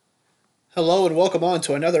Hello and welcome on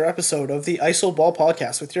to another episode of the ISO Ball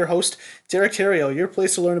Podcast with your host, Derek Terrio, your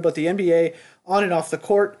place to learn about the NBA on and off the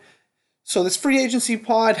court. So this free agency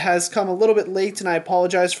pod has come a little bit late and I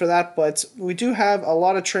apologize for that, but we do have a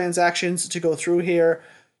lot of transactions to go through here,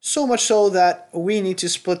 so much so that we need to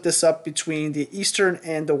split this up between the Eastern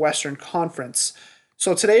and the Western Conference.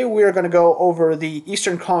 So today we are going to go over the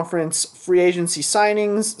Eastern Conference free agency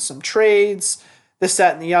signings, some trades, this,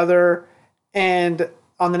 that, and the other, and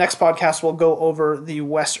on the next podcast, we'll go over the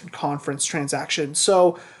Western Conference transaction.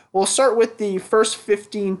 So we'll start with the first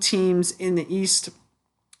 15 teams in the East,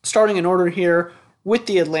 starting in order here with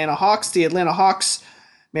the Atlanta Hawks. The Atlanta Hawks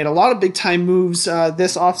made a lot of big-time moves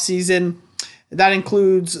this offseason. That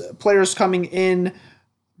includes players coming in,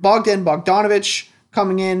 Bogdan Bogdanovic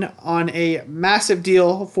coming in on a massive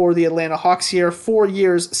deal for the Atlanta Hawks here, 4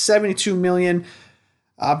 years, $72 million.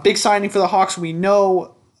 Big signing for the Hawks. We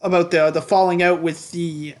know about the falling out with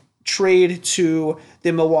the trade to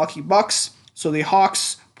the Milwaukee Bucks. So the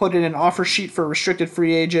Hawks put in an offer sheet for restricted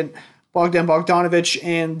free agent Bogdan Bogdanovic,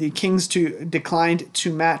 and the Kings declined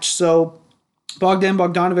to match. So Bogdan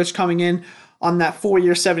Bogdanovic coming in on that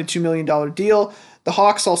 4-year, $72 million deal. The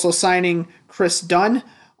Hawks also signing Chris Dunn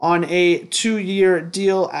on a 2-year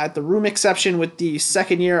deal at the room exception, with the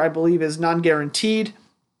second year, I believe, is non-guaranteed.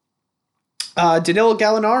 Danilo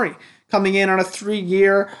Gallinari coming in on a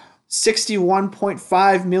 3-year,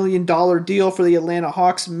 $61.5 million deal for the Atlanta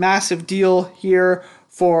Hawks. Massive deal here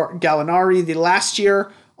for Gallinari. The last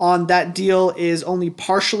year on that deal is only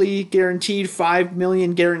partially guaranteed, $5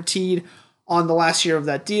 million guaranteed on the last year of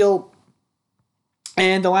that deal.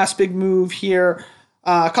 And the last big move here,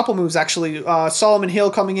 a couple moves actually. Solomon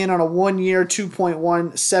Hill coming in on a 1-year,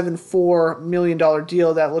 $2.174 million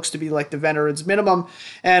deal that looks to be like the veterans minimum.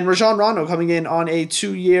 And Rajon Rondo coming in on a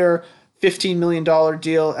 2-year, $15 million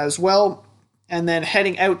deal as well. And then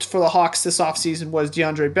heading out for the Hawks this offseason was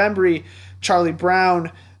DeAndre Bembry, Charlie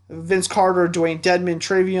Brown, Vince Carter, Dwayne Dedmon,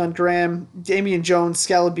 Travion Graham, Damian Jones,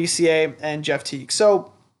 Scala BCA, and Jeff Teague.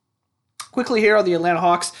 So quickly here on the Atlanta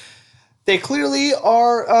Hawks, they clearly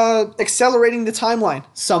are accelerating the timeline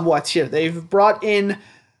somewhat here. They've brought in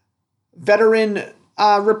veteran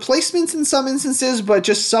replacements in some instances, but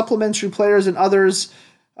just supplementary players in others.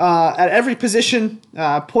 At every position,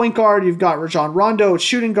 point guard, you've got Rajon Rondo.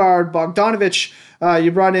 Shooting guard, Bogdanovic.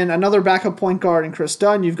 You brought in another backup point guard in Chris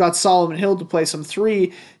Dunn. You've got Solomon Hill to play some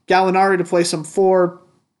 3, Gallinari to play some 4,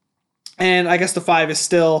 and I guess the 5 is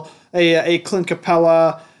still a Clint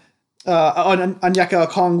Capella, Onyeka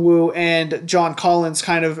Okongwu, and John Collins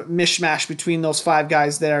kind of mishmash between those 5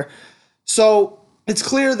 guys there. So it's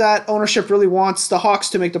clear that ownership really wants the Hawks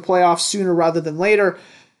to make the playoffs sooner rather than later.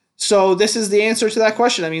 So this is the answer to that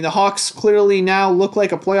question. I mean, the Hawks clearly now look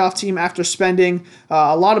like a playoff team after spending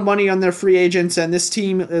a lot of money on their free agents, and this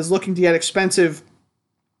team is looking to get expensive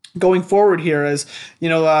going forward here. As you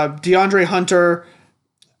know, DeAndre Hunter,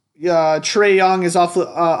 Trae Young is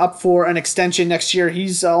up for an extension next year.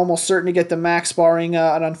 He's almost certain to get the max, barring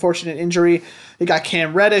an unfortunate injury. You got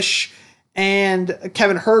Cam Reddish and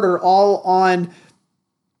Kevin Huerter all on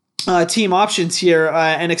team options here,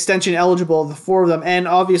 and extension eligible, the 4 of them. And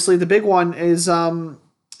obviously the big one is John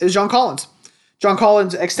Collins. John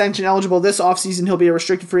Collins, extension eligible this offseason. He'll be a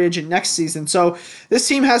restricted free agent next season. So this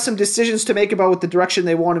team has some decisions to make about what the direction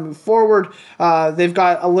they want to move forward. They've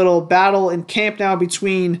got a little battle in camp now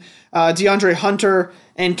between DeAndre Hunter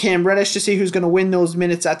and Cam Reddish to see who's going to win those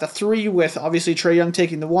minutes at the 3, with obviously Trae Young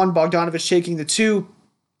taking the 1, Bogdanovic taking the 2,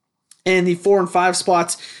 and the 4 and 5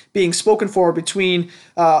 spots being spoken for between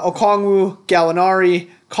Okongwu, Gallinari,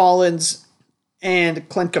 Collins, and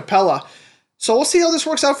Clint Capella. So we'll see how this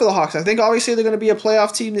works out for the Hawks. I think obviously they're going to be a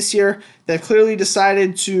playoff team this year. They've clearly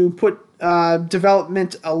decided to put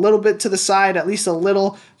development a little bit to the side, at least a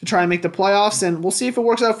little, to try and make the playoffs, and we'll see if it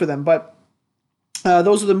works out for them. But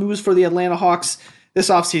those are the moves for the Atlanta Hawks this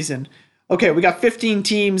offseason. Okay, we got 15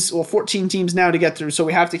 teams, well, 14 teams now to get through, so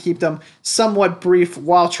we have to keep them somewhat brief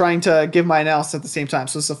while trying to give my analysis at the same time.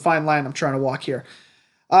 So it's a fine line I'm trying to walk here.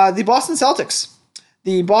 The Boston Celtics.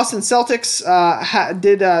 The Boston Celtics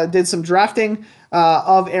did some drafting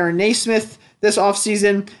of Aaron Naismith this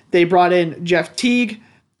offseason. They brought in Jeff Teague.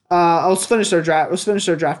 Let's finish their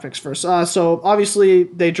draft picks first. So obviously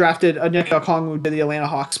they drafted Onyeka Okongwu to the Atlanta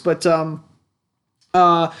Hawks, but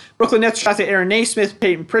Brooklyn Nets drafted Aaron Naismith,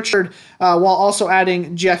 Peyton Pritchard, while also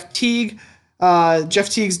adding Jeff Teague. Jeff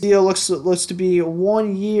Teague's deal looks to be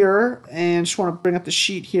 1 year, and just want to bring up the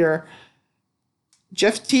sheet here.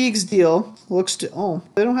 Jeff Teague's deal looks to,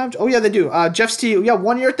 they don't have, they do. Jeff Teague,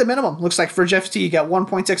 1 year at the minimum, looks like, for Jeff Teague at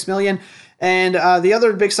 $1.6 million. And the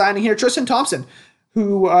other big signing here, Tristan Thompson.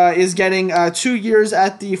 who is getting 2 years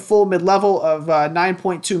at the full mid-level of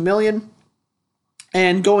 $9.2 million.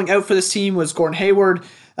 And going out for this team was Gordon Hayward,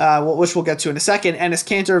 which we'll get to in a second, Enes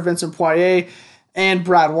Kanter, Vincent Poirier, and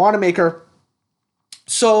Brad Wanamaker.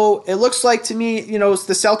 So it looks like to me, the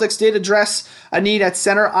Celtics did address a need at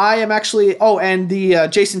center. I am actually, and the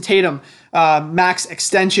Jason Tatum max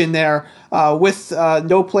extension there with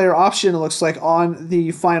no player option, it looks like, on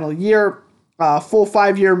the final year. Full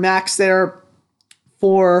 5-year max there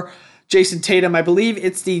for Jason Tatum. I believe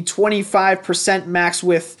it's the 25% max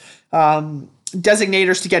with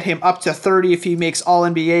designators to get him up to 30 if he makes all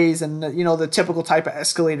NBAs and, the typical type of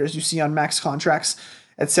escalators you see on max contracts,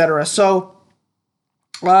 etc. So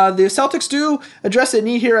the Celtics do address a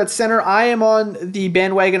need here at center. I am on the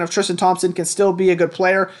bandwagon of Tristan Thompson can still be a good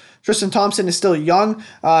player. Tristan Thompson is still young,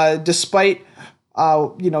 despite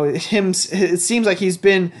him. It seems like he's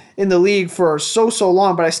been in the league for so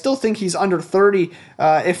long, but I still think he's under 30,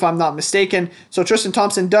 if I'm not mistaken. So Tristan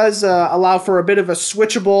Thompson does allow for a bit of a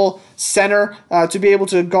switchable center to be able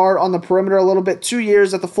to guard on the perimeter a little bit. 2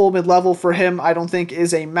 years at the full mid-level for him, I don't think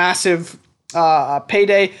is a massive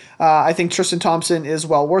payday. I think Tristan Thompson is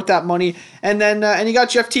well worth that money. And then and you got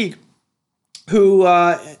Jeff Teague, who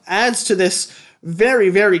adds to this very,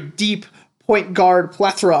 very deep point guard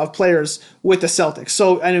plethora of players with the Celtics.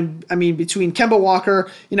 So, I mean, between Kemba Walker,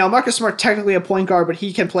 Marcus Smart technically a point guard, but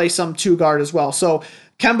he can play some two guard as well. So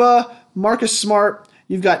Kemba, Marcus Smart,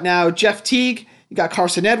 you've got now Jeff Teague, you got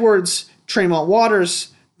Carson Edwards, Tremont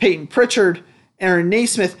Waters, Peyton Pritchard, Aaron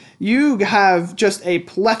Naismith. You have just a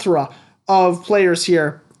plethora of players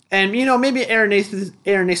here. And, maybe Aaron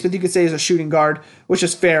Naismith you could say is a shooting guard, which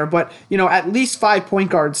is fair. But, at least 5 point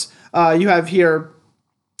guards you have here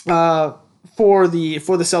for the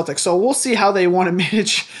Celtics. So we'll see how they want to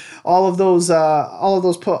manage all of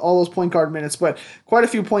those point guard minutes. But quite a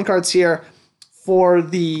few point guards here for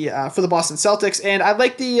the Boston Celtics. And I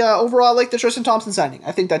like overall I like the Tristan Thompson signing.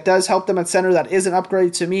 I think that does help them at center. That is an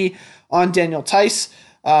upgrade to me on Daniel Tice,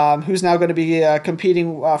 who's now going to be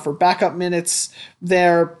competing for backup minutes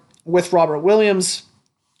there with Robert Williams.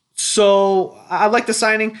 So I like the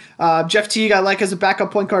signing. Jeff Teague I like as a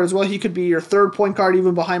backup point guard as well. He could be your third point guard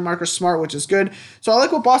even behind Marcus Smart, which is good. So I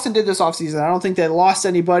like what Boston did this offseason. I don't think they lost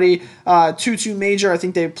anybody too major. I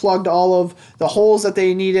think they plugged all of the holes that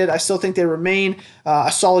they needed. I still think they remain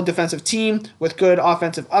a solid defensive team with good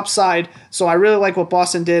offensive upside. So I really like what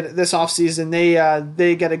Boston did this offseason.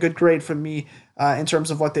 They get a good grade from me in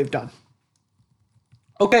terms of what they've done.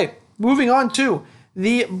 Okay, moving on to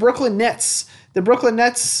the Brooklyn Nets. The Brooklyn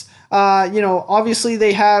Nets, obviously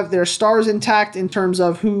they have their stars intact in terms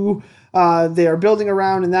of who they are building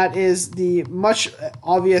around, and that is the much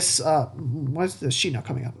obvious, why is the sheet not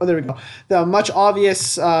coming up? Oh, there we go. The much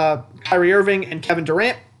obvious Kyrie Irving and Kevin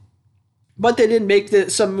Durant. But they did make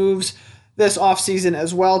some moves this offseason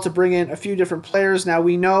as well to bring in a few different players. Now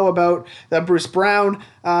we know about the Bruce Brown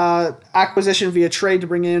acquisition via trade to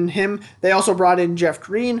bring in him. They also brought in Jeff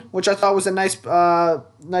Green, which I thought was a nice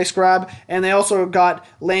grab. And they also got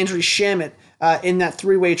Landry Shamet in that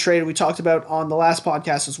three-way trade we talked about on the last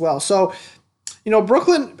podcast as well. So,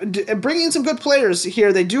 Brooklyn bringing in some good players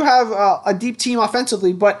here. They do have a deep team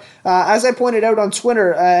offensively, but as I pointed out on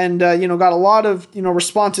Twitter and, got a lot of,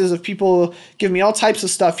 responses of people giving me all types of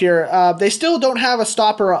stuff here, they still don't have a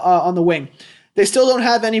stopper on the wing. They still don't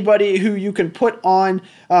have anybody who you can put on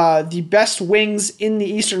the best wings in the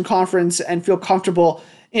Eastern Conference and feel comfortable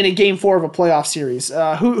in a Game 4 of a playoff series.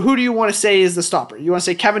 Who do you want to say is the stopper? You want to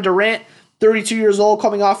say Kevin Durant, 32 years old,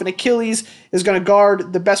 coming off an Achilles, is going to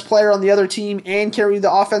guard the best player on the other team and carry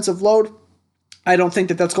the offensive load? I don't think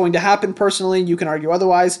that that's going to happen personally. You can argue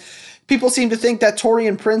otherwise. People seem to think that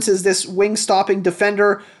Taurean Prince is this wing-stopping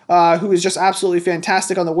defender who is just absolutely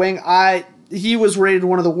fantastic on the wing. He was rated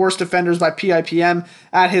one of the worst defenders by PIPM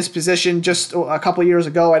at his position just a couple years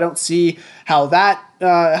ago. I don't see how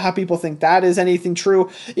how people think that is anything true.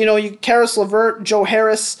 Karis LeVert, Joe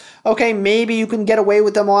Harris, okay, maybe you can get away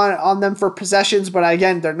with them on them for possessions, but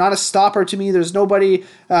again, they're not a stopper to me. There's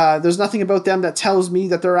nothing about them that tells me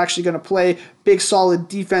that they're actually going to play big, solid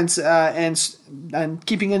defense and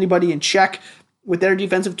keeping anybody in check with their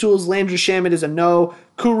defensive tools. Landry Shamet is a no.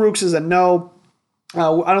 Kurucs is a no.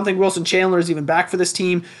 I don't think Wilson Chandler is even back for this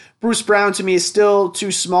team. Bruce Brown, to me, is still too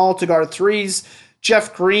small to guard threes.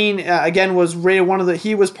 Jeff Green, again, was rated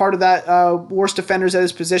he was part of that worst defenders at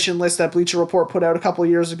his position list that Bleacher Report put out a couple of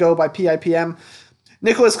years ago by PIPM.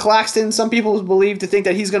 Nicholas Claxton, some people believe to think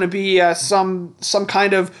that he's going to be some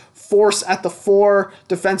kind of force at the four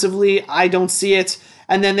defensively. I don't see it.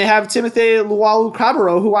 And then they have Timothy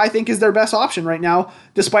Luwawu-Cabarrot, who I think is their best option right now,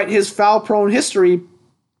 despite his foul-prone history.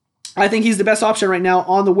 I think he's the best option right now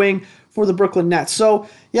on the wing for the Brooklyn Nets. So,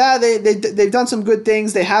 yeah, they've done some good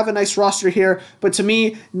things. They have a nice roster here. But to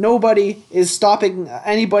me, nobody is stopping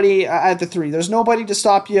anybody at the three. There's nobody to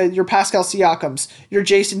stop you. Your Pascal Siakams, your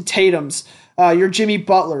Jason Tatums, your Jimmy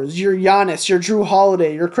Butlers, your Giannis, your Drew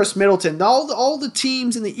Holiday, your Chris Middleton. All the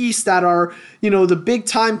teams in the East that are, the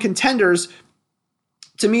big-time contenders.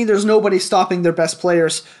 To me, there's nobody stopping their best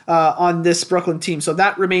players on this Brooklyn team. So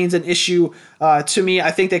that remains an issue to me.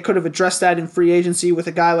 I think they could have addressed that in free agency with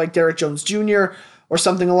a guy like Derrick Jones Jr. or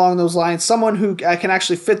something along those lines. Someone who can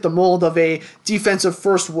actually fit the mold of a defensive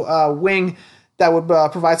first wing that would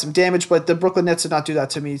provide some damage. But the Brooklyn Nets did not do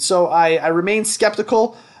that to me. So I remain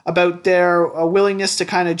skeptical about their willingness to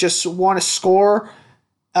kind of just want to score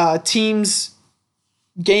teams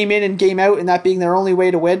game in and game out, and that being their only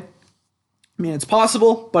way to win. I mean, it's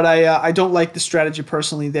possible, but I don't like the strategy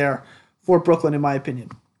personally there for Brooklyn, in my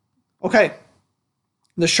opinion. Okay,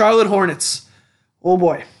 the Charlotte Hornets. Oh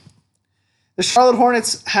boy. The Charlotte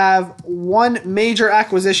Hornets have one major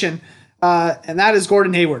acquisition, and that is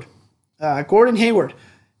Gordon Hayward. Gordon Hayward,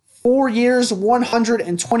 4 years,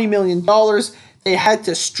 $120 million. They had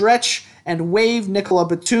to stretch and waive Nicolas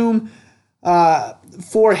Batum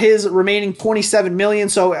for his remaining $27 million.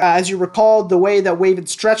 So as you recall, the way that waive and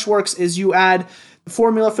stretch works is you add, the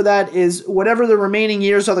formula for that is whatever the remaining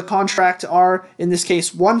years of the contract are, in this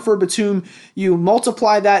case 1 for Batum, you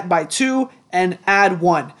multiply that by 2 and add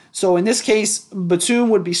 1. So in this case, Batum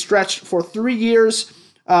would be stretched for 3 years,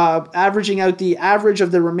 averaging out the average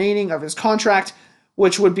of the remaining of his contract,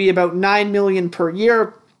 which would be about $9 million per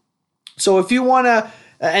year. So if you want to,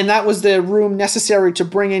 and that was the room necessary to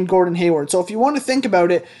bring in Gordon Hayward. So if you want to think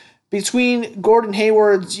about it, between Gordon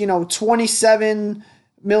Hayward's, $27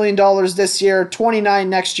 million this year, $29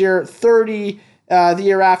 next year, $30 the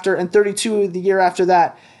year after, and $32 the year after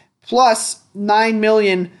that, plus $9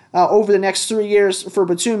 million over the next 3 years for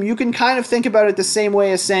Batum, you can kind of think about it the same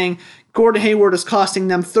way as saying Gordon Hayward is costing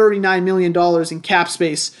them $39 million in cap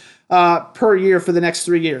space per year for the next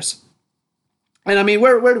 3 years. And I mean,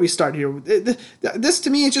 where do we start here? This to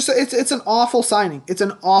me, it's an awful signing. It's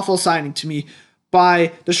an awful signing to me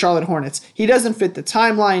by the Charlotte Hornets. He doesn't fit the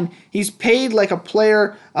timeline. He's paid like a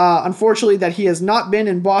player, unfortunately, that he has not been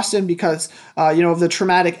in Boston because, of the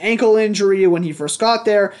traumatic ankle injury when he first got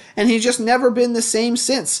there, and he's just never been the same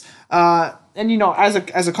since. As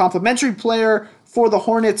a complimentary player for the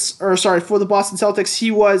for the Boston Celtics, he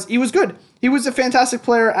was good. He was a fantastic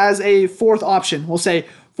player as a fourth option, we'll say,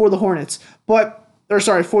 for the Hornets. For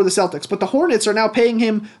the Celtics. But the Hornets are now paying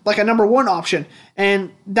him like a number one option,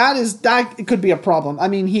 and that could be a problem. I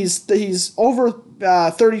mean, he's over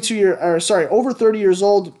 30 years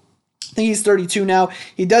old. I think he's 32 now.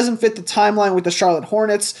 He doesn't fit the timeline with the Charlotte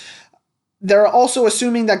Hornets. They're also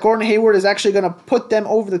assuming that Gordon Hayward is actually going to put them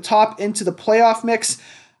over the top into the playoff mix.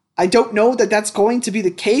 I don't know that that's going to be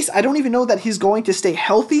the case. I don't even know that he's going to stay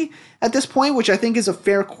healthy at this point, which I think is a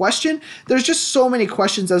fair question. There's just so many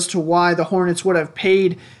questions as to why the Hornets would have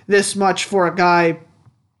paid this much for a guy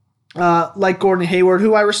like Gordon Hayward,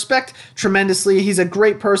 who I respect tremendously. He's a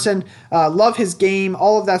great person, love his game,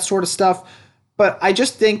 all of that sort of stuff. But I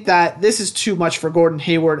just think that this is too much for Gordon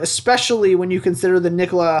Hayward, especially when you consider the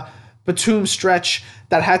Nicolas Batum stretch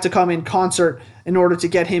that had to come in concert in order to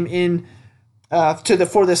get him in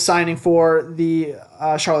for this signing for the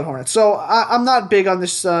Charlotte Hornets. So I'm not big on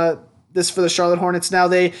this for the Charlotte Hornets. Now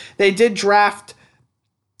they did draft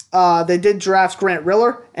Grant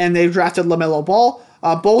Riller, and they drafted LaMelo Ball,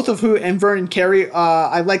 both of who, and Vernon Carey.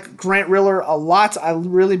 I like Grant Riller a lot. I'm a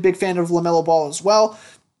really big fan of LaMelo Ball as well.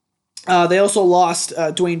 They also lost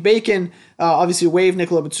Dwayne Bacon, obviously waived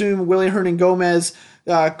Nicolas Batum, Willie Hernan-Gomez,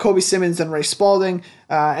 Kobe Simmons, and Ray Spalding,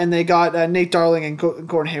 and they got Nate Darling and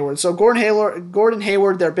Gordon Hayward. So Gordon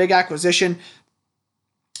Hayward, their big acquisition,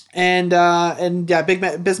 and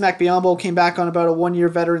Bismack Biyombo came back on about a 1-year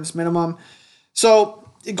veterans minimum. So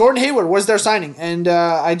Gordon Hayward was their signing, and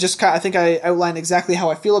I think I outlined exactly how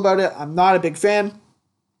I feel about it. I'm not a big fan,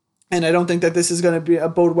 and I don't think that this is going to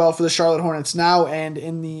bode well for the Charlotte Hornets now and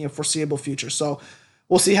in the foreseeable future. So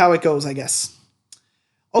we'll see how it goes, I guess.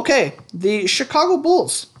 Okay, the Chicago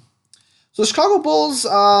Bulls. So the Chicago Bulls,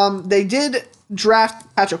 they did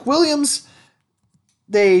draft Patrick Williams.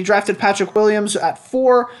 They drafted Patrick Williams at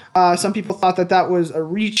 4. Some people thought that was a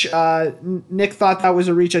reach. Nick thought that was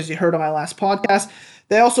a reach, as you heard on my last podcast.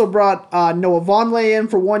 They also brought Noah Vonleh in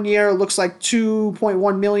for 1 year. Looks like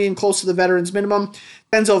 $2.1 million, close to the veterans minimum.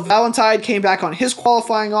 Denzel Valentine came back on his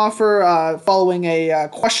qualifying offer following a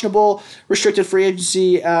questionable restricted free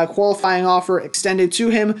agency qualifying offer extended to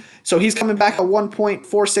him. So he's coming back at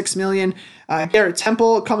 $1.46 million. Garrett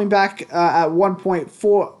Temple coming back at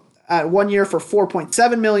 $1.4 at 1 year for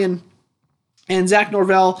 $4.7 million. And Zach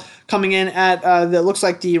Norvell coming in at that looks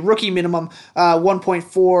like the rookie minimum,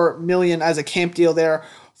 $1.4 million as a camp deal there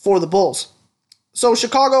for the Bulls. So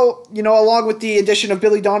Chicago, along with the addition of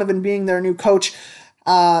Billy Donovan being their new coach,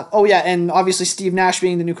 and obviously Steve Nash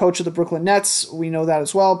being the new coach of the Brooklyn Nets, we know that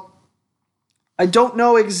as well. I don't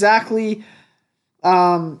know exactly.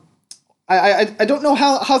 I don't know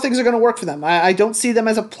how things are going to work for them. I don't see them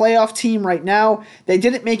as a playoff team right now. They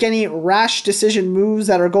didn't make any rash decision moves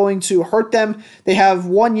that are going to hurt them. They have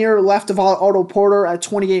 1 year left of Otto Porter at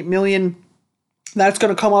 $28 million. That's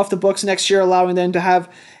going to come off the books next year, allowing them to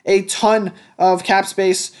have a ton of cap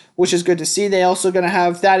space, which is good to see. They also going to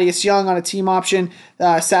have Thaddeus Young on a team option,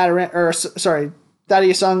 Thaddeus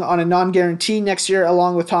Young on a non-guarantee next year,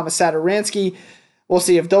 along with Thomas Satoransky. We'll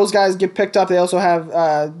see if those guys get picked up. They also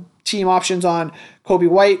have team options on Kobe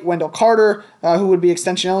White, Wendell Carter, who would be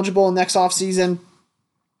extension eligible next offseason,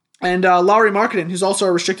 and Lauri Markkanen, who's also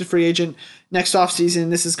a restricted free agent next offseason.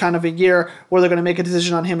 This is kind of a year where they're going to make a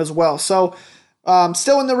decision on him as well. So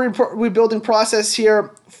still in the rebuilding process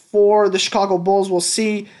here for the Chicago Bulls. We'll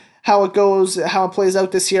see how it goes, how it plays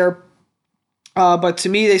out this year. But to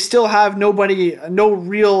me, they still have no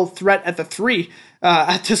real threat at the three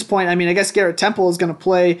at this point. I mean, I guess Garrett Temple is going to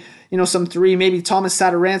play, some three. Maybe Thomas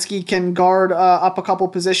Satoransky can guard up a couple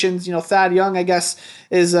positions. Thad Young, I guess,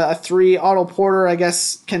 is a three. Otto Porter, I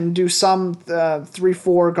guess, can do some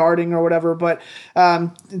 3-4 guarding or whatever. But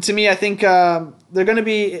to me, I think they're going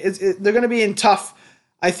to be in tough.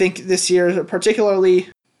 I think this year, particularly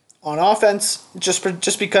on offense,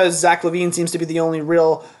 just because Zach LaVine seems to be the only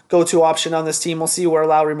real go-to option on this team. We'll see where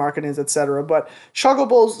Lauri Markkanen is, etc. But Chicago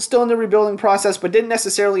Bulls still in the rebuilding process, but didn't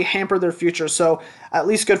necessarily hamper their future. So at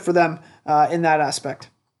least good for them in that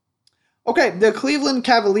aspect. Okay, the Cleveland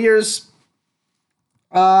Cavaliers.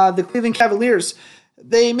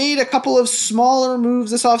 They made a couple of smaller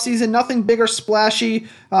moves this offseason, nothing big or splashy.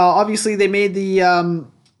 Obviously, they made the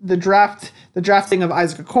drafting of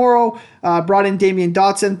Isaac Okoro, brought in Damian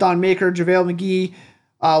Dotson, Thon Maker, JaVale McGee,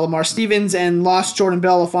 Lamar Stevens, and lost Jordan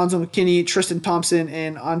Bell, Alfonso McKinney, Tristan Thompson,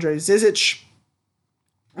 and Andre Zizic.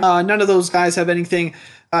 None of those guys have anything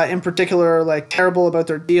in particular like terrible about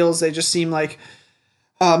their deals. They just seem like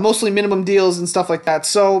mostly minimum deals and stuff like that.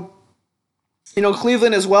 So,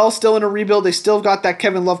 Cleveland as well, still in a rebuild. They still got that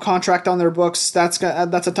Kevin Love contract on their books. That's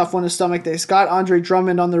a tough one to stomach. They've got Andre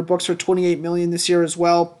Drummond on their books for $28 million this year as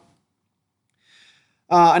well.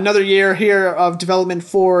 Another year here of development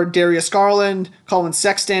for Darius Garland, Colin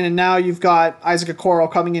Sexton, and now you've got Isaac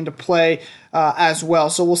Okoro coming into play as well.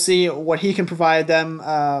 So we'll see what he can provide them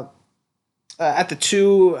at the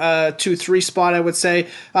 2-3 spot, I would say.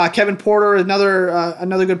 Kevin Porter,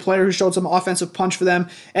 another good player who showed some offensive punch for them,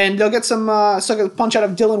 and they'll get some punch out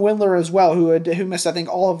of Dylan Windler as well, who missed I think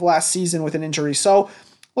all of last season with an injury. So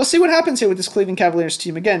we'll see what happens here with this Cleveland Cavaliers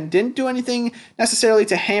team. Again, didn't do anything necessarily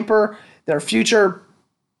to hamper their future.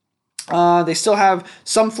 They still have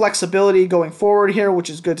some flexibility going forward here, which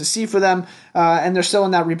is good to see for them, and they're still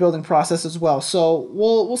in that rebuilding process as well. So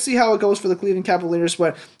we'll see how it goes for the Cleveland Cavaliers,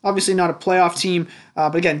 but obviously not a playoff team.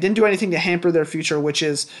 But again, didn't do anything to hamper their future, which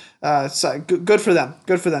is good for them.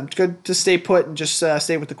 Good for them. Good to stay put and just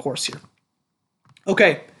stay with the course here.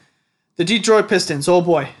 Okay, the Detroit Pistons. Oh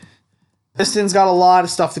boy, Pistons got a lot of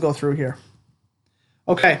stuff to go through here.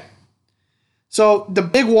 Okay, so the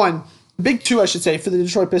big two, I should say, for the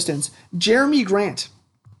Detroit Pistons. Jeremy Grant.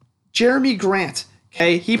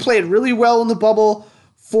 Okay, he played really well in the bubble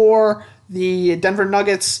for the Denver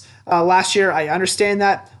Nuggets last year. I understand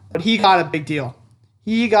that, but he got a big deal.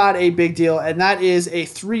 And that is a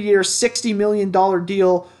 3-year, $60 million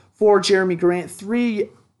deal for Jeremy Grant. 3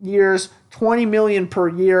 years, $20 million per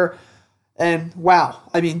year. And wow,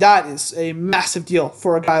 I mean, that is a massive deal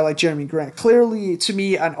for a guy like Jeremy Grant. Clearly, to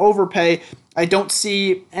me, an overpay. I don't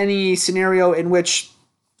see any scenario in which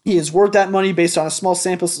he is worth that money based on a small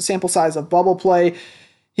sample size of bubble play.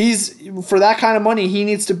 For that kind of money, he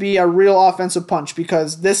needs to be a real offensive punch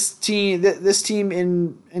because this team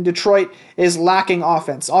in Detroit is lacking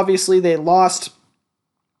offense. Obviously, they lost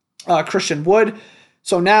Christian Wood,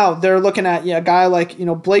 so now they're looking at a guy like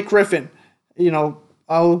Blake Griffin.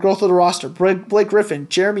 I'll go through the roster: Blake Griffin,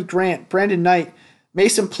 Jeremy Grant, Brandon Knight,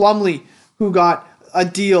 Mason Plumlee, who got a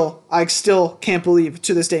deal I still can't believe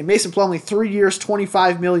to this day. Mason Plumlee, 3 years,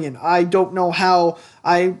 $25 million. I don't know how.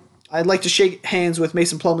 I'd like to shake hands with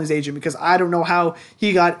Mason Plumlee's agent because I don't know how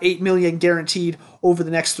he got $8 million guaranteed over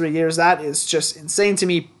the next 3 years. That is just insane to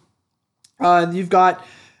me. You've got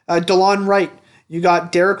DeLon Wright. You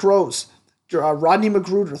got Derrick Rose, Rodney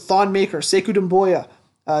McGruder, Thon Maker, Sekou Doumbouya,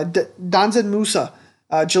 Danzan Musa,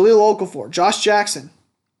 Jahlil Okafor, Josh Jackson,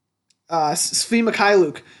 Svi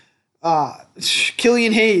Mikhailuk,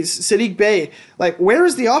 Killian Hayes, Sadiq Bey. Like, where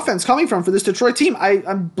is the offense coming from for this Detroit team?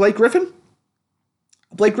 I'm Blake Griffin.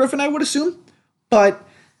 Blake Griffin, I would assume. But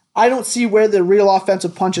I don't see where the real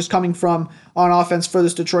offensive punch is coming from on offense for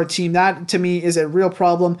this Detroit team. That, to me, is a real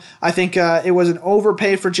problem. I think it was an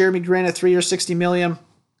overpay for Jeremy Grant at 3 years, $60 million.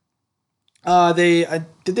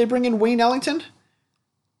 Did they bring in Wayne Ellington?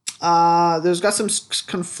 There's got some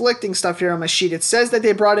conflicting stuff here on my sheet. It says that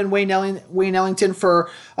they brought in Wayne Ellington for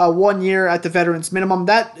 1 year at the veterans minimum.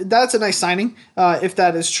 That's a nice signing, if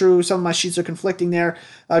that is true. Some of my sheets are conflicting there.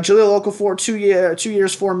 Jahlil Okafor, 2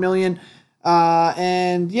 years, $4 million.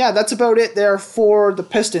 And yeah, that's about it there for the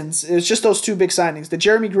Pistons. It's just those two big signings. The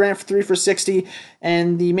Jeremy Grant for 3 for 60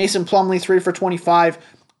 and the Mason Plumlee 3 for 25,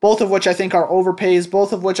 both of which I think are overpays,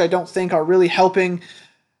 both of which I don't think are really helping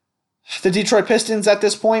the Detroit Pistons at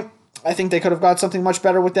this point. I think they could have got something much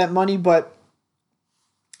better with that money, but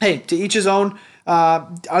hey, to each his own.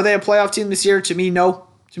 Are they a playoff team this year? To me, no.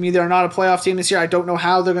 To me, they're not a playoff team this year. I don't know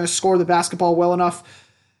how they're going to score the basketball well enough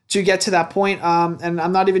to get to that point, and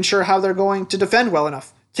I'm not even sure how they're going to defend well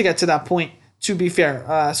enough to get to that point, to be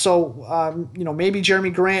fair. So maybe Jeremy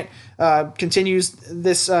Grant continues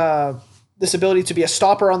this ability to be a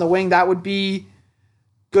stopper on the wing. That would be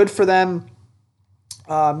good for them.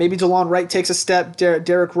 Maybe DeLon Wright takes a step.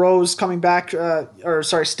 Derrick Rose coming back,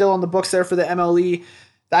 still on the books there for the MLE.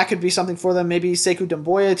 That could be something for them. Maybe Sekou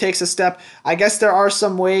Doumbouya takes a step. I guess there are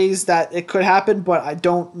some ways that it could happen, but I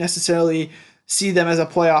don't necessarily see them as a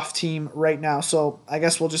playoff team right now. So I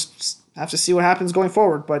guess we'll just have to see what happens going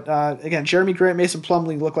forward. But again, Jeremy Grant, Mason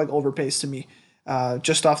Plumlee look like overpays to me,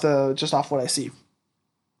 just off what I see.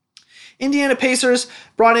 Indiana Pacers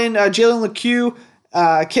brought in Jalen LeCue,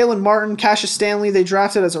 Kalen Martin, Cassius Stanley. They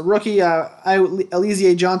drafted as a rookie.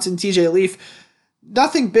 Alizier Johnson, TJ Leaf.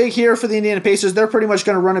 Nothing big here for the Indiana Pacers. They're pretty much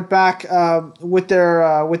going to run it back with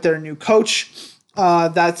their new coach.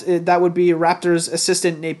 That would be Raptors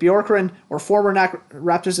assistant Nate Bjorkgren, or former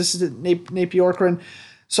Raptors assistant Nate Bjorkgren.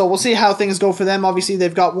 So we'll see how things go for them. Obviously,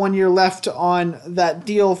 they've got 1 year left on that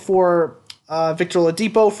deal for Victor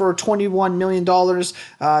Oladipo for $21 million.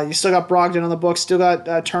 You still got Brogdon on the books, still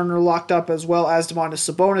got Turner locked up, as well as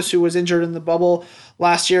Domantas Sabonis, who was injured in the bubble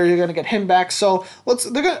last year. You're going to get him back. So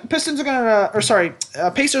Pacers are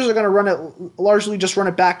going to run it, largely just run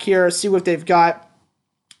it back here, see what they've got.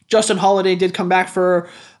 Justin Holiday did come back for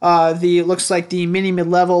looks like the mini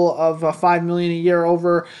mid-level of $5 million a year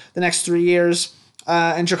over the next 3 years,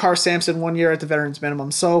 and Jakar Sampson 1 year at the veterans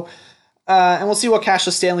minimum. So, and we'll see what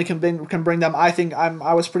Cassius Stanley can bring them. I think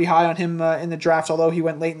I was pretty high on him in the draft, although he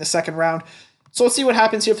went late in the second round. So we'll see what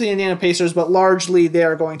happens here for the Indiana Pacers, but largely they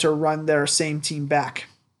are going to run their same team back.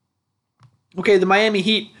 Okay, the Miami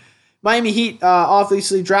Heat.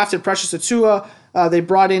 Obviously drafted Precious Achiuwa. They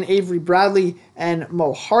brought in Avery Bradley and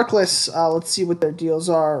Mo Harkless. Let's see what their deals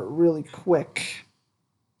are really quick.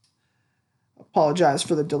 Apologize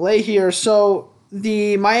for the delay here. So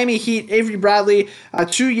the Miami Heat, Avery Bradley,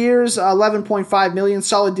 2 years, $11.5 million.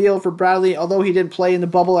 Solid deal for Bradley, although he didn't play in the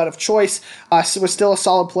bubble out of choice. Was still a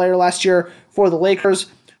solid player last year for the Lakers.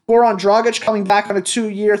 Goran Dragic coming back on a 2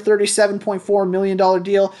 year, $37.4 million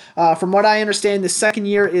deal. From what I understand, the second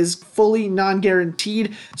year is fully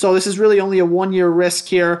non-guaranteed, so this is really only a 1 year risk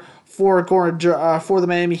here for the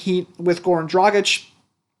Miami Heat with Goran Dragic,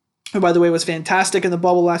 who, by the way, was fantastic in the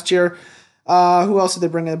bubble last year. Who else did they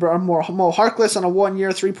bring in? Mo Harkless on a 1 year,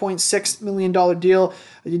 $3.6 million deal.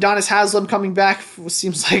 Udonis Haslem coming back.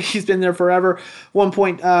 Seems like he's been there forever.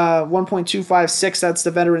 1.256. That's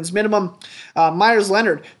the veterans minimum. Myers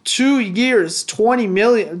Leonard, 2 years, $20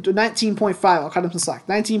 million, 19.5. I'll cut him some slack.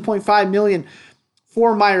 $19.5 million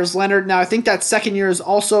for Myers Leonard. Now I think that second year is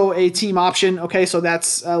also a team option. Okay, so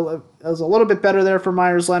that's a little bit better there for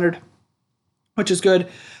Myers Leonard, which is good.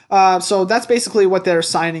 So that's basically what their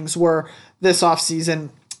signings were this offseason.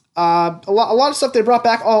 A lot of stuff they brought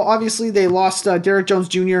back. Oh, obviously they lost Derrick Jones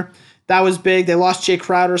Jr. That was big. They lost Jay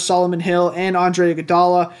Crowder, Solomon Hill, and Andre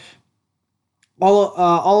Iguodala.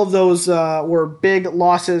 All of those were big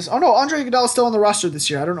losses. Oh no, Andre Iguodala is still on the roster this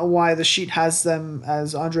year. I don't know why the sheet has them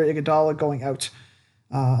as Andre Iguodala going out,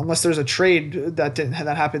 unless there's a trade that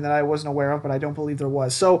happened that I wasn't aware of, but I don't believe there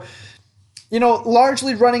was. So,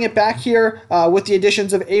 largely running it back here with the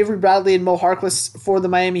additions of Avery Bradley and Mo Harkless for the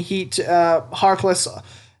Miami Heat. Harkless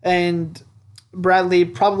and Bradley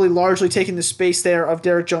probably largely taking the space there of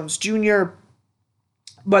Derrick Jones Jr.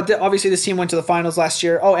 But obviously, this team went to the finals last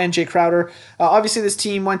year. Oh, and Jay Crowder. Obviously, this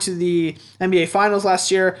team went to the NBA Finals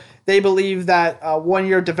last year. They believe that 1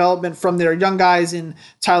 year development from their young guys in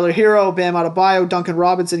Tyler Hero, Bam Adebayo, Duncan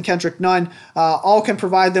Robinson, Kendrick Nunn, all can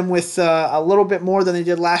provide them with a little bit more than they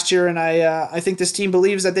did last year. And I think this team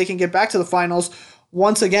believes that they can get back to the finals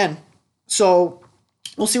once again. So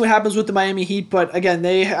we'll see what happens with the Miami Heat. But again,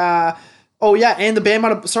 they and the Bam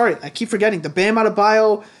I keep forgetting the Bam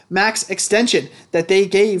Adebayo max extension that they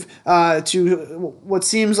gave to what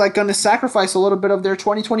seems like going to sacrifice a little bit of their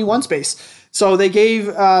 2021 space. So they gave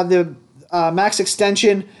the max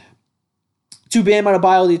extension to Bam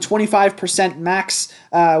Adebayo, the 25% max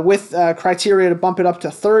with criteria to bump it up to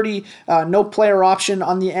 30. No player option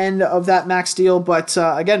on the end of that max deal. But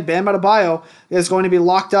again, Bam Adebayo is going to be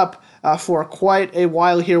locked up for quite a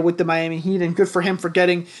while here with the Miami Heat, and good for him for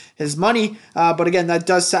getting his money. But again, that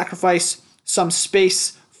does sacrifice some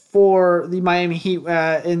space for the Miami Heat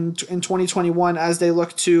in 2021 as they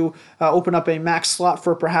look to open up a max slot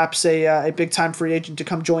for perhaps a big-time free agent to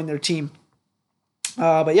come join their team.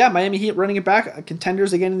 But yeah, Miami Heat running it back,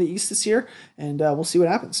 contenders again in the East this year, and we'll see what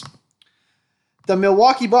happens. The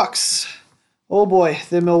Milwaukee Bucks. Oh boy,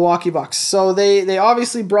 the Milwaukee Bucks. So they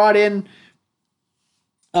obviously brought in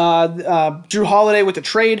Jrue Holiday with the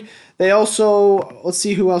trade. They also, let's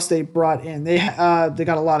see who else they brought in. They got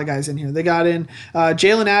a lot of guys in here. They got in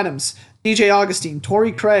Jalen Adams, DJ Augustine,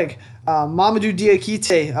 Torrey Craig, Mamadou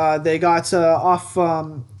Diakite. They got off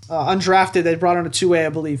undrafted. They brought on a two-way, I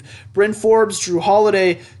believe. Bryn Forbes, Jrue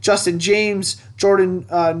Holiday, Justin James, Jordan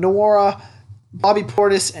Nwora, Bobby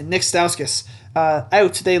Portis, and Nick Stauskas.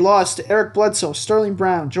 Out, they lost Eric Bledsoe, Sterling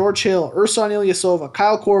Brown, George Hill, Ersan Ilyasova,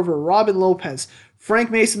 Kyle Korver, Robin Lopez, Frank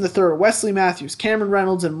Mason III, Wesley Matthews, Cameron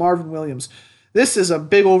Reynolds, and Marvin Williams. This is a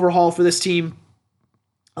big overhaul for this team.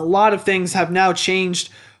 A lot of things have now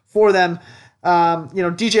changed for them.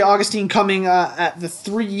 DJ Augustine coming at the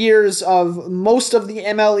 3 years of most of the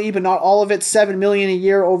MLE, but not all of it, $7 million a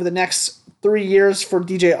year over the next 3 years for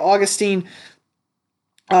DJ Augustine.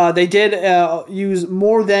 They did use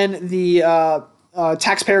more than the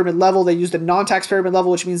tax pyramid level. They used the non-tax pyramid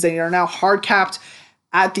level, which means they are now hard capped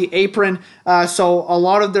at the apron. So a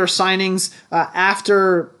lot of their signings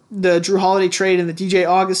after the Jrue Holiday trade and the DJ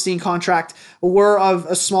Augustine contract were of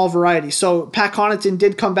a small variety. So Pat Connaughton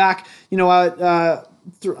did come back, what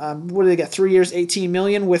did they get? 3 years, $18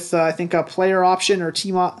 million with, I think, a player option or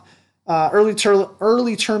team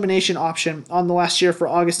early termination option on the last year for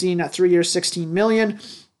Augustine at 3 years, $16 million.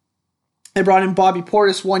 They brought in Bobby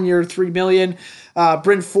Portis, 1 year, $3 million.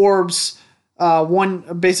 Bryn Forbes, 1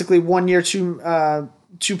 year,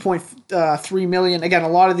 $2.3 million. Again, a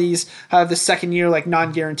lot of these have the second year like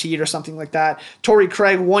non-guaranteed or something like that. Torrey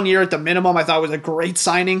Craig, 1 year at the minimum, I thought was a great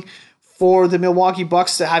signing for the Milwaukee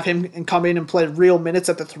Bucks to have him come in and play real minutes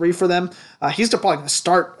at the 3 for them. He's probably going to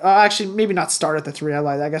start. Actually, maybe not start at the 3. I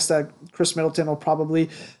lied. I guess that Chris Middleton will probably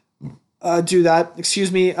do that.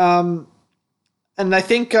 Excuse me. And I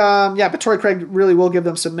think, but Torrey Craig really will give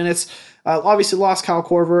them some minutes. Obviously lost Kyle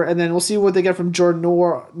Korver, and then we'll see what they get from Jordan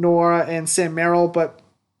Nwora and Sam Merrill. But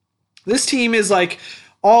this team is like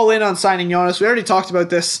all in on signing Giannis. We already talked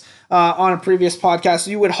about this on a previous podcast.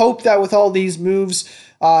 You would hope that with all these moves,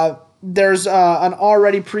 there's an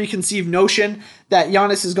already preconceived notion that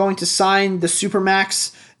Giannis is going to sign the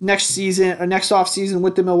Supermax next season or next offseason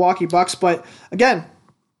with the Milwaukee Bucks. But again,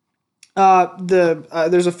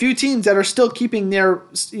 there's a few teams that are still keeping their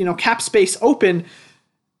cap space open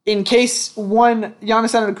in case one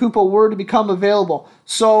Giannis Antetokounmpo were to become available.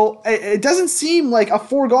 So it doesn't seem like a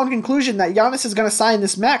foregone conclusion that Giannis is going to sign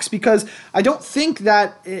this max, because I don't think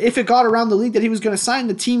that if it got around the league that he was going to sign,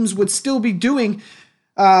 the teams would still be doing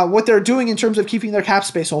what they're doing in terms of keeping their cap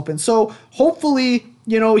space open. So hopefully,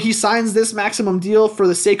 he signs this maximum deal for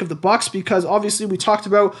the sake of the Bucks, because obviously we talked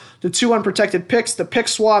about the 2 unprotected picks, the pick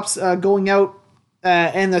swaps going out,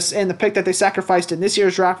 and the pick that they sacrificed in this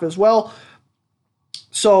year's draft as well.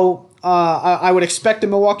 So I would expect the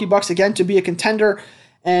Milwaukee Bucks again to be a contender,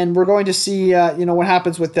 and we're going to see what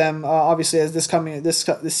happens with them obviously as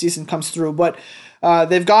this season comes through. But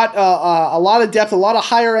they've got a lot of depth, a lot of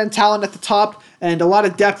higher end talent at the top, and a lot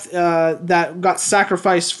of depth that got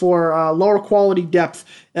sacrificed for lower quality depth,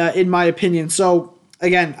 in my opinion. So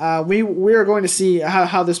again, we are going to see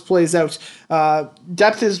how this plays out.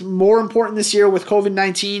 Depth is more important this year with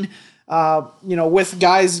COVID-19. With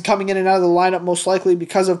guys coming in and out of the lineup most likely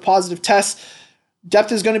because of positive tests.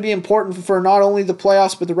 Depth is going to be important for not only the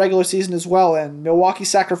playoffs but the regular season as well. And Milwaukee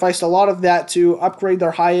sacrificed a lot of that to upgrade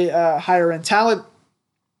their higher end talent.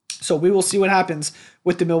 So we will see what happens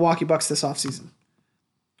with the Milwaukee Bucks this offseason.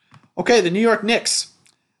 Okay, the New York Knicks.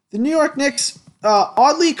 The New York Knicks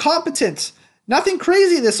oddly competent. Nothing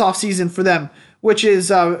crazy this offseason for them, which is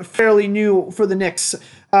fairly new for the Knicks.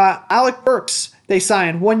 Alec Burks, they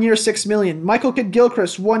signed 1 year, $6 million. Michael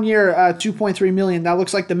Kidd-Gilchrist, 1 year, $2.3 million. That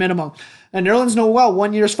looks like the minimum. And Nerlens Noel,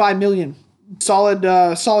 1 year, $5 million.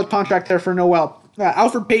 Solid contract there for Noel.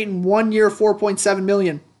 Alfred Payton, 1 year, $4.7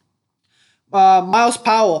 million. Miles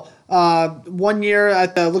Powell, 1 year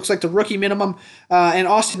at looks like the rookie minimum. And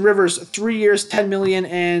Austin Rivers, 3 years, $10 million.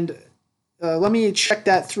 And let me check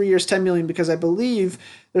that 3 years, $10 million, because I believe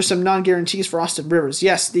there's some non-guarantees for Austin Rivers.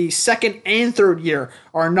 Yes, the second and third year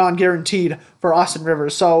are non-guaranteed for Austin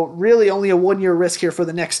Rivers. So really only a 1 year risk here for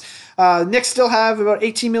the Knicks. Knicks still have about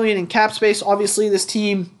 $18 million in cap space. Obviously, this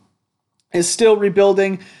team is still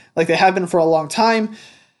rebuilding like they have been for a long time.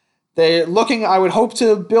 They're looking, I would hope,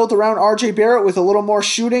 to build around RJ Barrett with a little more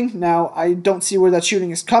shooting. Now, I don't see where that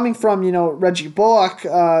shooting is coming from. You know, Reggie Bullock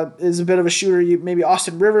is a bit of a shooter. Maybe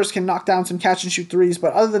Austin Rivers can knock down some catch-and-shoot threes.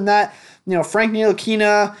 But other than that, you know, Frank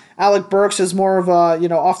Ntilikina, Alec Burks is more of a, you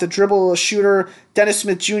know, off-the-dribble shooter. Dennis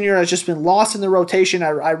Smith Jr. has just been lost in the rotation.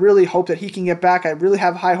 I really hope that he can get back. I really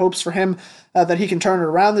have high hopes for him that he can turn it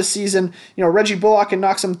around this season. You know, Reggie Bullock can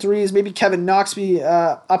knock some threes. Maybe Kevin Knoxby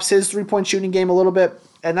ups his three-point shooting game a little bit.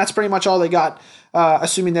 And that's pretty much all they got,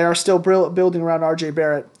 assuming they are still building around RJ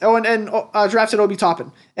Barrett. Oh, and drafted Obi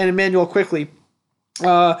Toppin and Emmanuel Quickley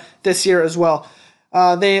this year as well.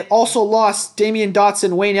 They also lost Damian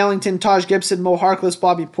Dotson, Wayne Ellington, Taj Gibson, Mo Harkless,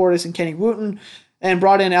 Bobby Portis, and Kenny Wooten, and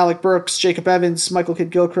brought in Alec Burks, Jacob Evans, Michael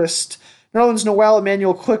Kidd-Gilchrist, Nerlens Noel,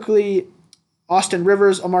 Emmanuel Quickley, Austin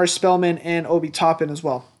Rivers, Omari Spellman, and Obi Toppin as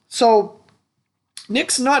well. So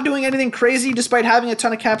Knicks not doing anything crazy despite having a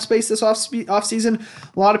ton of cap space this offseason.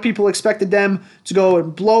 A lot of people expected them to go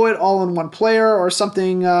and blow it all in one player or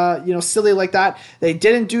something silly like that. They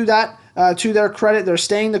didn't do that. To their credit, they're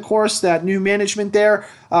staying the course. That new management there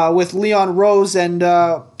with Leon Rose and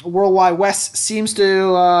Worldwide West seems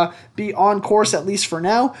to be on course, at least for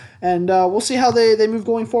now. And we'll see how they move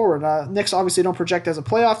going forward. Knicks obviously don't project as a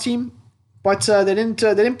playoff team, but they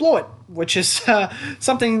didn't blow it, which is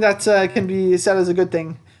something that can be said as a good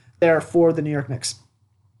thing there for the New York Knicks.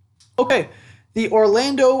 Okay, the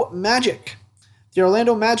Orlando Magic. The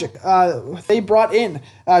Orlando Magic, they brought in,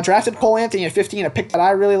 drafted Cole Anthony at 15, a pick that I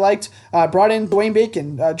really liked. Brought in Dwayne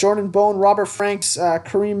Bacon, Jordan Bone, Robert Franks,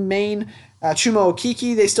 Kareem Maine, Chuma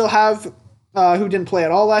Okeke. They still have, who didn't play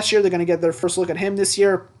at all last year. They're going to get their first look at him this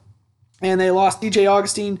year. And they lost DJ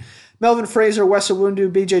Augustine, Melvin Fraser, Wes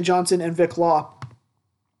Iwundu, BJ Johnson, and Vic Law.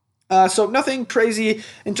 So nothing crazy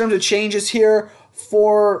in terms of changes here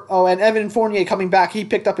and Evan Fournier coming back. He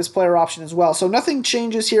picked up his player option as well. So nothing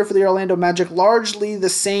changes here for the Orlando Magic. Largely the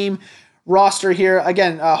same roster here.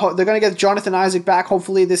 Again, they're going to get Jonathan Isaac back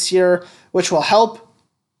hopefully this year, which will help.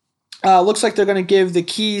 Looks like they're going to give the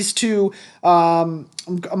keys to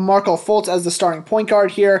Markelle Fultz as the starting point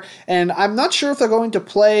guard here. And I'm not sure if they're going to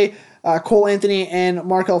play Cole Anthony and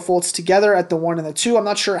Markelle Fultz together at the 1 and the 2. I'm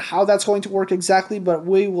not sure how that's going to work exactly, but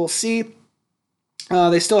we will see.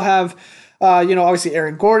 They still have, obviously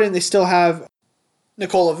Aaron Gordon. They still have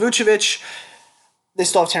Nikola Vucevic. They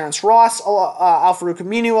still have Terrence Ross, Al-Farouq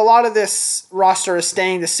Aminu. A lot of this roster is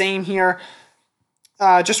staying the same here.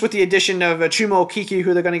 Just with the addition of Chuma Okeke,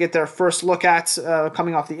 who they're going to get their first look at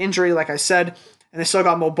coming off the injury, like I said. And they still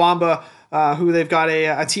got Mo Bamba, who they've got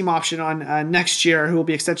a team option on next year, who will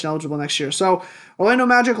be extension eligible next year. So Orlando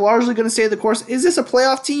Magic largely going to stay the course. Is this a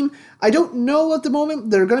playoff team? I don't know at the moment.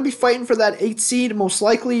 They're going to be fighting for that 8th seed, most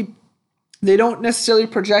likely. They don't necessarily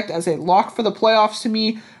project as a lock for the playoffs to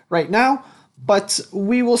me right now, but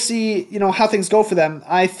we will see, how things go for them.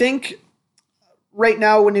 I think right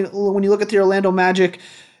now, when you look at the Orlando Magic,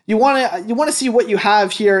 you want to see what you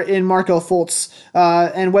have here in Markelle Fultz,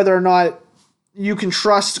 and whether or not you can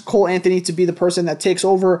trust Cole Anthony to be the person that takes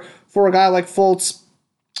over for a guy like Fultz,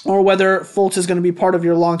 or whether Fultz is going to be part of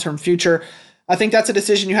your long-term future. I think that's a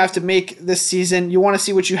decision you have to make this season. You want to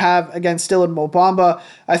see what you have, again, still in Mo Bamba.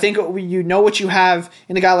 I think what you have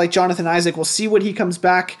in a guy like Jonathan Isaac. We'll see what he comes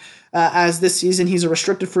back as this season. He's a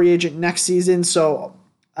restricted free agent next season, so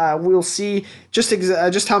we'll see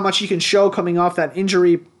just how much he can show coming off that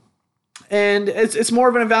injury. And it's more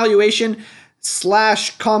of an evaluation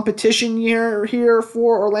 / competition year here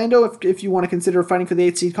for Orlando, if you want to consider fighting for the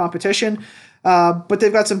 8th seed competition. But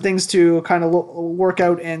they've got some things to kind of work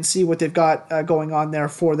out and see what they've got going on there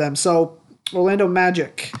for them. So Orlando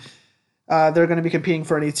Magic, they're going to be competing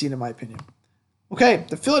for an 8th seed in my opinion. Okay,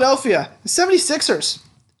 the Philadelphia 76ers.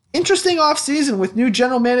 Interesting offseason with new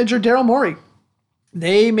general manager Daryl Morey.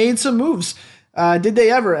 They made some moves. Did they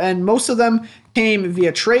ever? And most of them came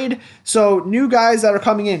via trade. So new guys that are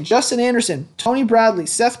coming in: Justin Anderson, Tony Bradley,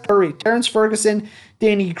 Seth Curry, Terrence Ferguson,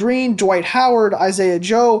 Danny Green, Dwight Howard, Isaiah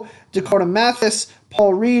Joe, Dakota Mathis,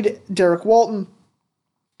 Paul Reed, Derek Walton.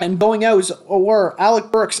 And going out were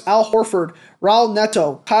Alec Burks, Al Horford, Raul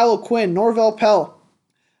Neto, Kyle O'Quinn, Norvel Pell,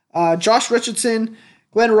 Josh Richardson,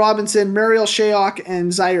 Glenn Robinson, Mariel Shayok,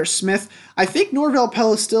 and Zaire Smith. I think Norvel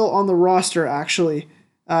Pell is still on the roster, actually,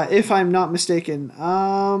 if I'm not mistaken.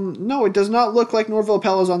 No, it does not look like Norvel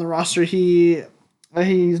Pell is on the roster. He's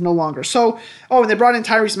no longer. So, and they brought in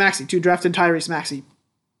Tyrese Maxey, too, drafted Tyrese Maxey.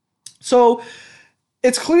 So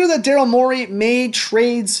it's clear that Daryl Morey made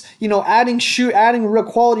trades, adding real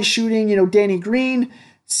quality shooting, Danny Green,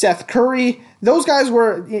 Seth Curry. Those guys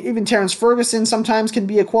were, even Terrence Ferguson sometimes can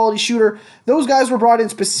be a quality shooter. Those guys were brought in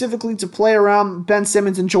specifically to play around Ben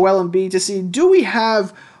Simmons and Joel Embiid to see, do we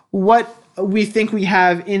have what we think we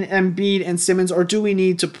have in Embiid and Simmons, or do we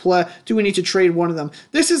need to trade one of them?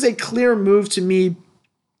 This is a clear move to me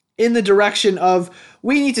in the direction of,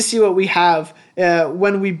 we need to see what we have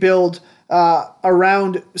when we build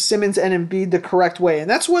around Simmons and Embiid the correct way. And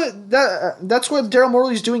that's what Daryl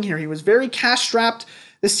Morey is doing here. He was very cash strapped.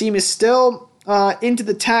 This team is still into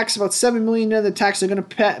the tax, about $7 million into the tax. They're going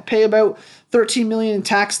to pay about $13 million in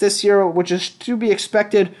tax this year, which is to be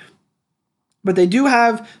expected. But they do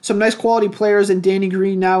have some nice quality players in Danny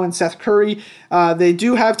Green now and Seth Curry. They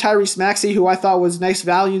do have Tyrese Maxey, who I thought was nice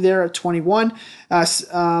value there at 21.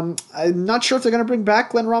 I'm not sure if they're going to bring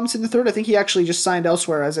back Glenn Robinson III. I think he actually just signed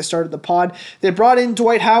elsewhere as I started the pod. They brought in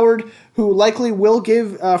Dwight Howard, who likely will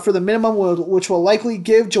give, for the minimum, which will likely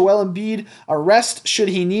give Joel Embiid a rest should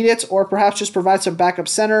he need it, or perhaps just provide some backup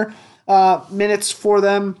center minutes for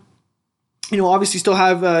them. Obviously still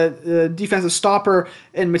have a defensive stopper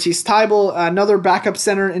in Matisse Thybulle, another backup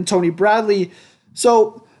center in Tony Bradley.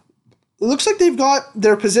 So it looks like they've got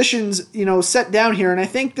their positions, set down here. And I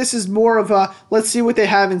think this is more of a, let's see what they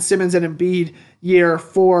have in Simmons and Embiid year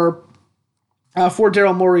for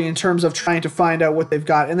Daryl Morey in terms of trying to find out what they've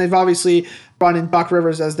got. And they've obviously brought in Doc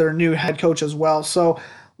Rivers as their new head coach as well. So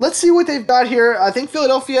let's see what they've got here. I think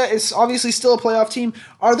Philadelphia is obviously still a playoff team.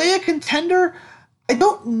 Are they a contender? I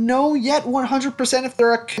don't know yet 100% if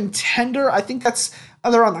they're a contender. I think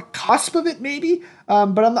they're on the cusp of it maybe,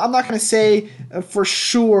 but I'm not going to say for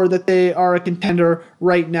sure that they are a contender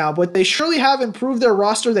right now. But they surely have improved their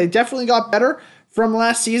roster. They definitely got better from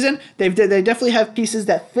last season. They definitely have pieces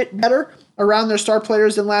that fit better around their star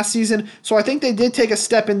players than last season. So I think they did take a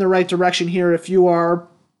step in the right direction here if you are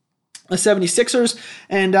the 76ers,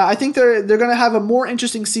 and I think they're going to have a more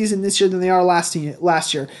interesting season this year than they are last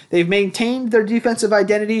year. They've maintained their defensive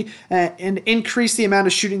identity and increased the amount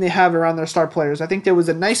of shooting they have around their star players. I think there was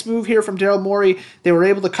a nice move here from Daryl Morey. They were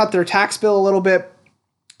able to cut their tax bill a little bit.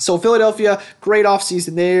 So Philadelphia, great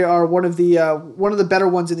offseason. They are one of the better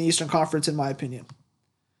ones in the Eastern Conference, in my opinion.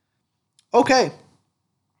 Okay,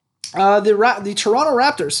 the Toronto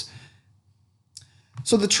Raptors.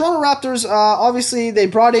 So the Toronto Raptors, obviously, they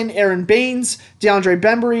brought in Aaron Baines, DeAndre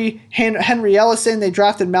Bembry, Henry Ellison. They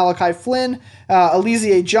drafted Malachi Flynn,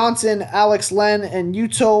 Alizier Johnson, Alex Len, and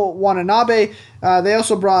Yuto Watanabe. They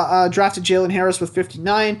also drafted Jalen Harris with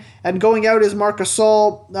 59. And going out is Marc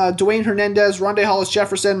Gasol, Dwayne Hernandez, Rondae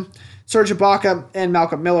Hollis-Jefferson, Serge Ibaka, and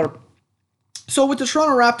Malcolm Miller. So with the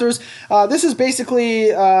Toronto Raptors, this is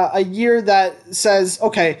basically a year that says,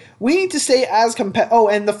 okay, we need to stay as competitive. Oh,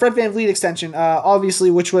 and the Fred VanVleet extension, obviously,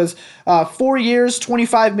 which was 4 years,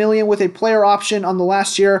 $25 million with a player option on the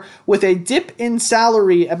last year, with a dip in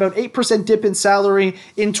salary, about 8% dip in salary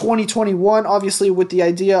in 2021, obviously with the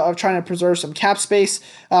idea of trying to preserve some cap space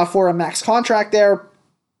for a max contract there.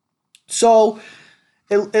 So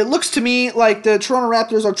it looks to me like the Toronto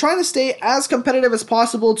Raptors are trying to stay as competitive as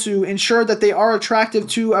possible to ensure that they are attractive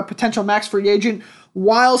to a potential max free agent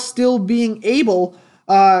while still being able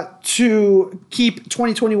to keep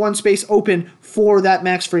 2021 space open for that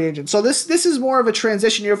max free agent. So this is more of a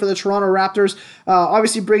transition year for the Toronto Raptors.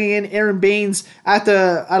 Obviously bringing in Aaron Baines at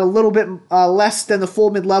a little bit less than the full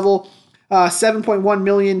mid-level. $7.1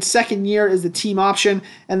 million. Second year is the team option.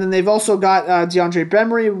 And then they've also got DeAndre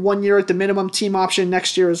Bembry, 1 year at the minimum team option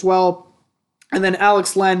next year as well. And then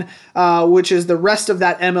Alex Len, which is the rest of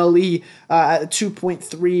that MLE at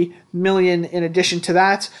 $2.3 million in addition to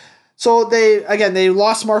that. So they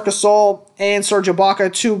lost Marc Gasol and Serge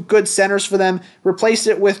Ibaka, two good centers for them, replaced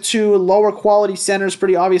it with two lower quality centers,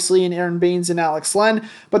 pretty obviously, in Aaron Baines and Alex Len.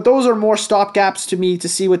 But those are more stopgaps to me to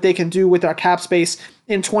see what they can do with our cap space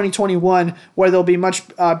in 2021, where there'll be much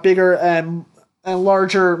bigger and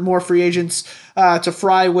larger, more free agents to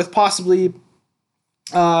fry with, possibly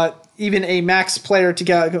even a max player to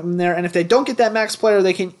get them there. And if they don't get that max player,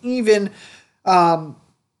 they can even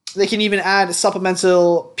add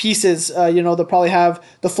supplemental pieces. They'll probably have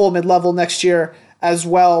the full mid-level next year as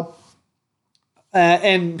well,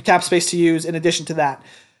 and cap space to use in addition to that.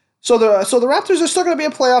 So the Raptors are still going to be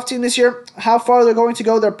a playoff team this year. How far they're going to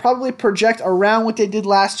go, they'll probably project around what they did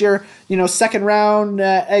last year. Second round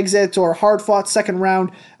exit or hard fought second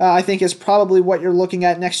round. I think is probably what you're looking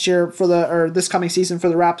at next year this coming season for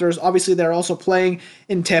the Raptors. Obviously, they're also playing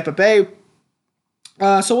in Tampa Bay.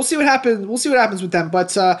 So we'll see what happens. We'll see what happens with them.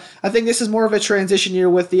 But I think this is more of a transition year,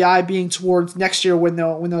 with the eye being towards next year when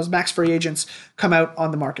those max free agents come out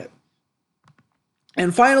on the market.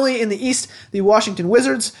 And finally, in the East, the Washington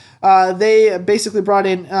Wizards, they basically brought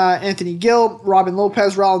in Anthony Gill, Robin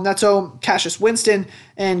Lopez, Raul Neto, Cassius Winston,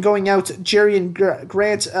 and going out Jerian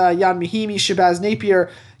Grant, Jan Mahimi, Shabazz Napier,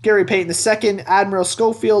 Gary Payton II, Admiral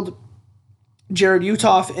Schofield, Jared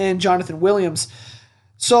Utoff, and Jonathan Williams.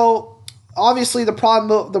 So obviously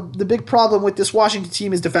the big problem with this Washington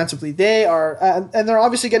team is defensively. They are, and they're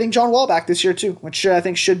obviously getting John Wall back this year too, which I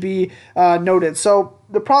think should be noted. So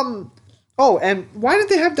the problem... Oh, and why did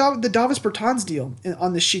they have the Davis Bertans deal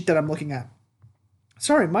on this sheet that I'm looking at?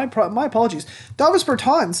 Sorry, my apologies. Davis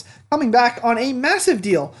Bertans coming back on a massive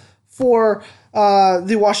deal for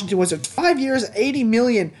the Washington Wizards. 5 years, $80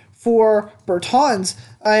 million for Bertans.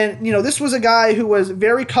 And, this was a guy who was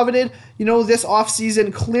very coveted, this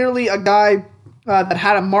offseason. Clearly a guy that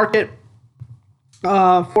had a market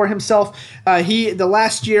for himself. The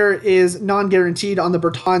last year is non-guaranteed on the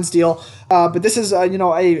Bertans deal, but this is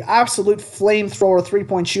a absolute flamethrower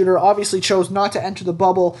 3-point shooter. Obviously chose not to enter the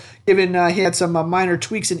bubble, given he had some minor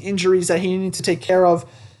tweaks and injuries that he needed to take care of,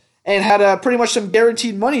 and had pretty much some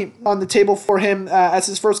guaranteed money on the table for him as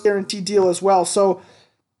his first guaranteed deal as well. So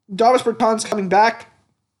Davis Bertans coming back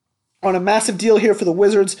on a massive deal here for the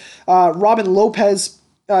Wizards. Robin Lopez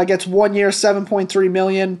gets 1 year, $7.3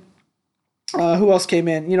 million. Who else came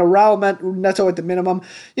in? Raul Neto at the minimum.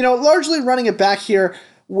 Largely running it back here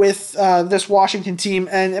with this Washington team,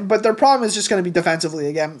 but their problem is just going to be defensively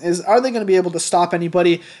again. Are they going to be able to stop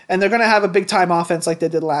anybody? And they're going to have a big time offense like they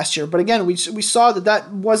did last year. But again, we saw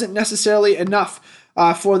that wasn't necessarily enough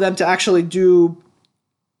for them to actually do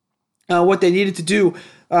what they needed to do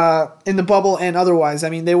in the bubble and otherwise. I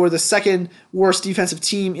mean, they were the second worst defensive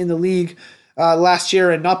team in the league last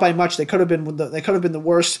year, and not by much. They could have been the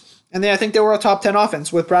worst. And I think they were a top 10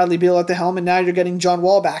 offense with Bradley Beal at the helm, and now you're getting John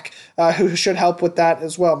Wall back, who should help with that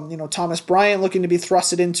as well. Thomas Bryant looking to be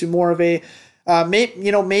thrusted into more of a,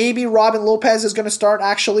 maybe Robin Lopez is going to start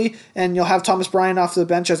actually, and you'll have Thomas Bryant off the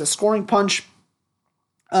bench as a scoring punch.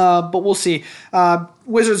 But we'll see.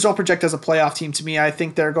 Wizards don't project as a playoff team to me. I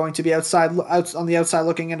think they're going to be out on the outside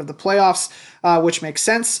looking into the playoffs, which makes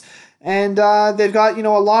sense. And they've got a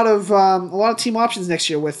lot of team options next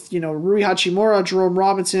year with Rui Hachimura, Jerome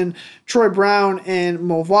Robinson, Troy Brown, and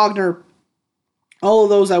Mo Wagner. All of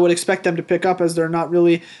those I would expect them to pick up, as they're not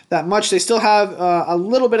really that much. They still have a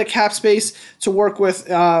little bit of cap space to work with.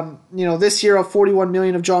 This year of $41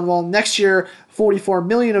 million of John Wall, next year $44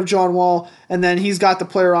 million of John Wall, and then he's got the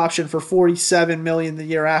player option for $47 million the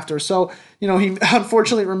year after. So he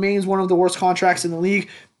unfortunately remains one of the worst contracts in the league.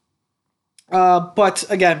 But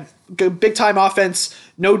again, big time offense,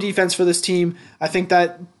 no defense for this team. I think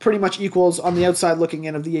that pretty much equals on the outside looking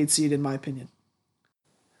in of the 8th seed, in my opinion.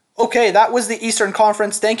 Okay, that was the Eastern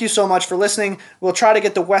Conference. Thank you so much for listening. We'll try to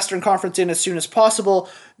get the Western Conference in as soon as possible.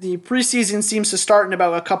 The preseason seems to start in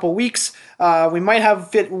about a couple weeks. We might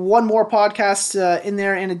have fit one more podcast in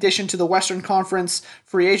there in addition to the Western Conference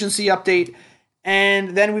free agency update.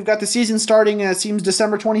 And then we've got the season starting, it seems,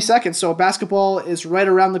 December 22nd. So basketball is right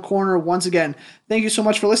around the corner once again. Thank you so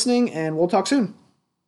much for listening, and we'll talk soon.